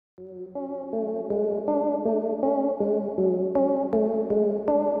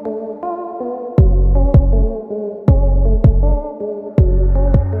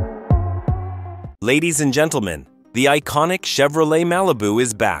Ladies and gentlemen, the iconic Chevrolet Malibu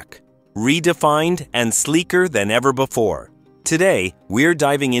is back, redefined and sleeker than ever before. Today, we're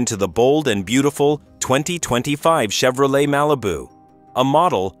diving into the bold and beautiful 2025 Chevrolet Malibu, a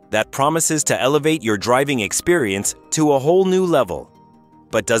model that promises to elevate your driving experience to a whole new level.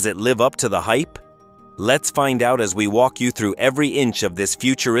 But does it live up to the hype? Let's find out as we walk you through every inch of this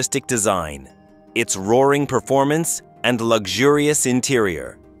futuristic design, its roaring performance and luxurious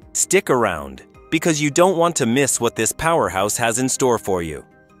interior. Stick around, because you don't want to miss what this powerhouse has in store for you.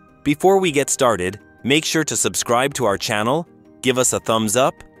 Before we get started, make sure to subscribe to our channel, give us a thumbs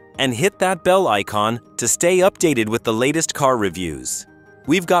up, and hit that bell icon to stay updated with the latest car reviews.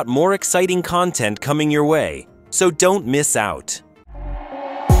 We've got more exciting content coming your way, so don't miss out.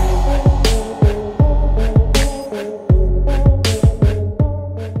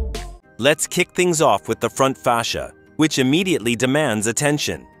 Let's kick things off with the front fascia, which immediately demands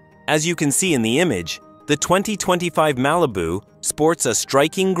attention. As you can see in the image, the 2025 Malibu sports a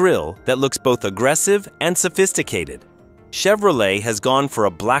striking grille that looks both aggressive and sophisticated. Chevrolet has gone for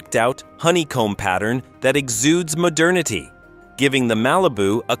a blacked-out, honeycomb pattern that exudes modernity, giving the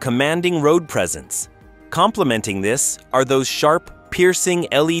Malibu a commanding road presence. Complementing this are those sharp, piercing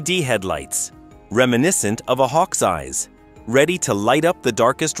LED headlights, reminiscent of a hawk's eyes, ready to light up the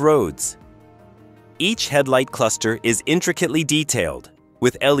darkest roads. Each headlight cluster is intricately detailed,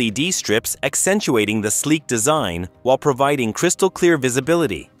 with LED strips accentuating the sleek design while providing crystal-clear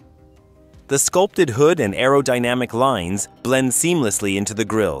visibility. The sculpted hood and aerodynamic lines blend seamlessly into the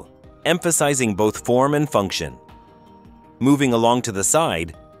grille, emphasizing both form and function. Moving along to the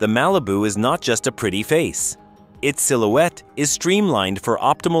side, the Malibu is not just a pretty face. Its silhouette is streamlined for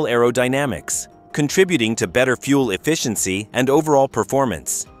optimal aerodynamics, contributing to better fuel efficiency and overall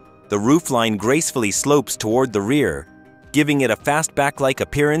performance. The roofline gracefully slopes toward the rear, giving it a fastback-like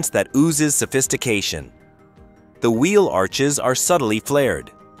appearance that oozes sophistication. The wheel arches are subtly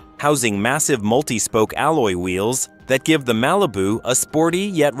flared, housing massive multi-spoke alloy wheels that give the Malibu a sporty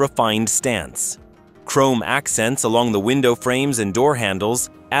yet refined stance. Chrome accents along the window frames and door handles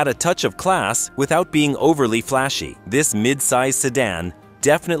add a touch of class without being overly flashy. This mid-size sedan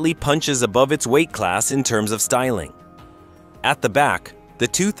definitely punches above its weight class in terms of styling. At the back, the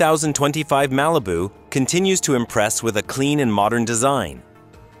 2025 Malibu continues to impress with a clean and modern design.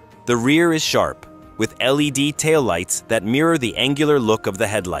 The rear is sharp, with LED taillights that mirror the angular look of the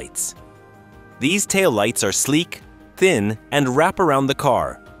headlights. These taillights are sleek, thin, and wrap around the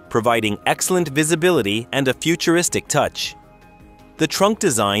car, providing excellent visibility and a futuristic touch. The trunk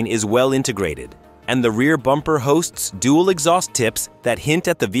design is well integrated, and the rear bumper hosts dual exhaust tips that hint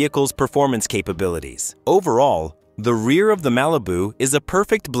at the vehicle's performance capabilities. Overall, the rear of the Malibu is a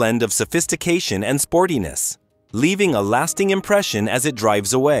perfect blend of sophistication and sportiness, leaving a lasting impression as it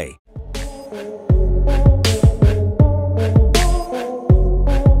drives away.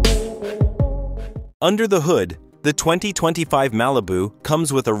 Under the hood, the 2025 Malibu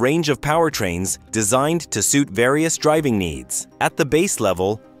comes with a range of powertrains designed to suit various driving needs. At the base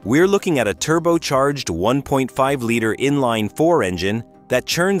level, we're looking at a turbocharged 1.5-liter inline-4 engine that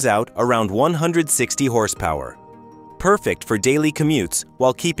churns out around 160 horsepower. Perfect for daily commutes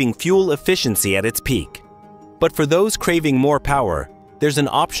while keeping fuel efficiency at its peak. But for those craving more power, there's an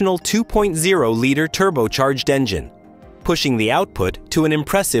optional 2.0-liter turbocharged engine, pushing the output to an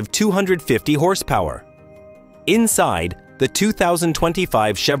impressive 250 horsepower. Inside, the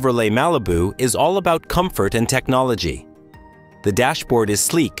 2025 Chevrolet Malibu is all about comfort and technology. The dashboard is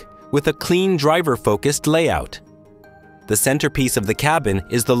sleek, with a clean driver-focused layout. The centerpiece of the cabin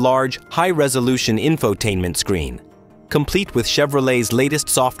is the large, high-resolution infotainment screen, complete with Chevrolet's latest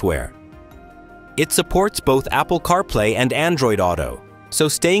software. It supports both Apple CarPlay and Android Auto, so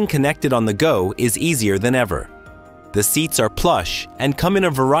staying connected on the go is easier than ever. The seats are plush and come in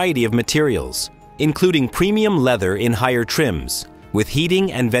a variety of materials, including premium leather in higher trims, with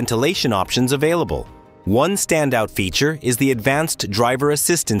heating and ventilation options available. One standout feature is the Advanced Driver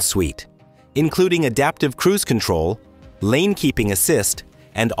Assistance Suite, including adaptive cruise control, lane keeping assist,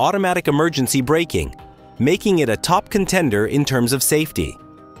 and automatic emergency braking, making it a top contender in terms of safety.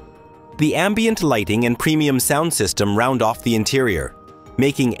 The ambient lighting and premium sound system round off the interior,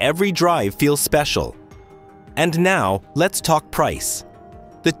 making every drive feel special. And now, let's talk price.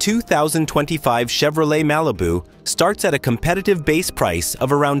 The 2025 Chevrolet Malibu starts at a competitive base price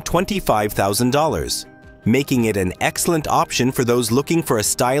of around $25,000, making it an excellent option for those looking for a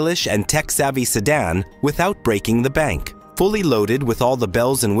stylish and tech-savvy sedan without breaking the bank. Fully loaded with all the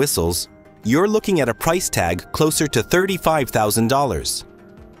bells and whistles, you're looking at a price tag closer to $35,000.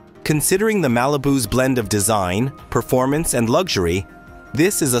 Considering the Malibu's blend of design, performance, and luxury,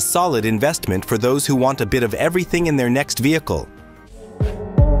 This is a solid investment for those who want a bit of everything in their next vehicle.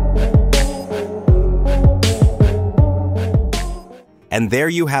 And there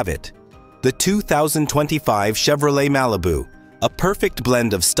you have it, the 2025 Chevrolet Malibu, a perfect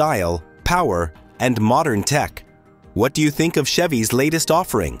blend of style, power, and modern tech. What do you think of Chevy's latest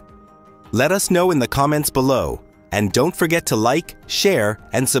offering? Let us know in the comments below, and don't forget to like, share,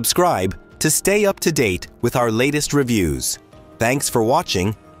 and subscribe to stay up to date with our latest reviews. Thanks for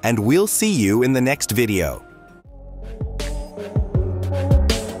watching, and we'll see you in the next video.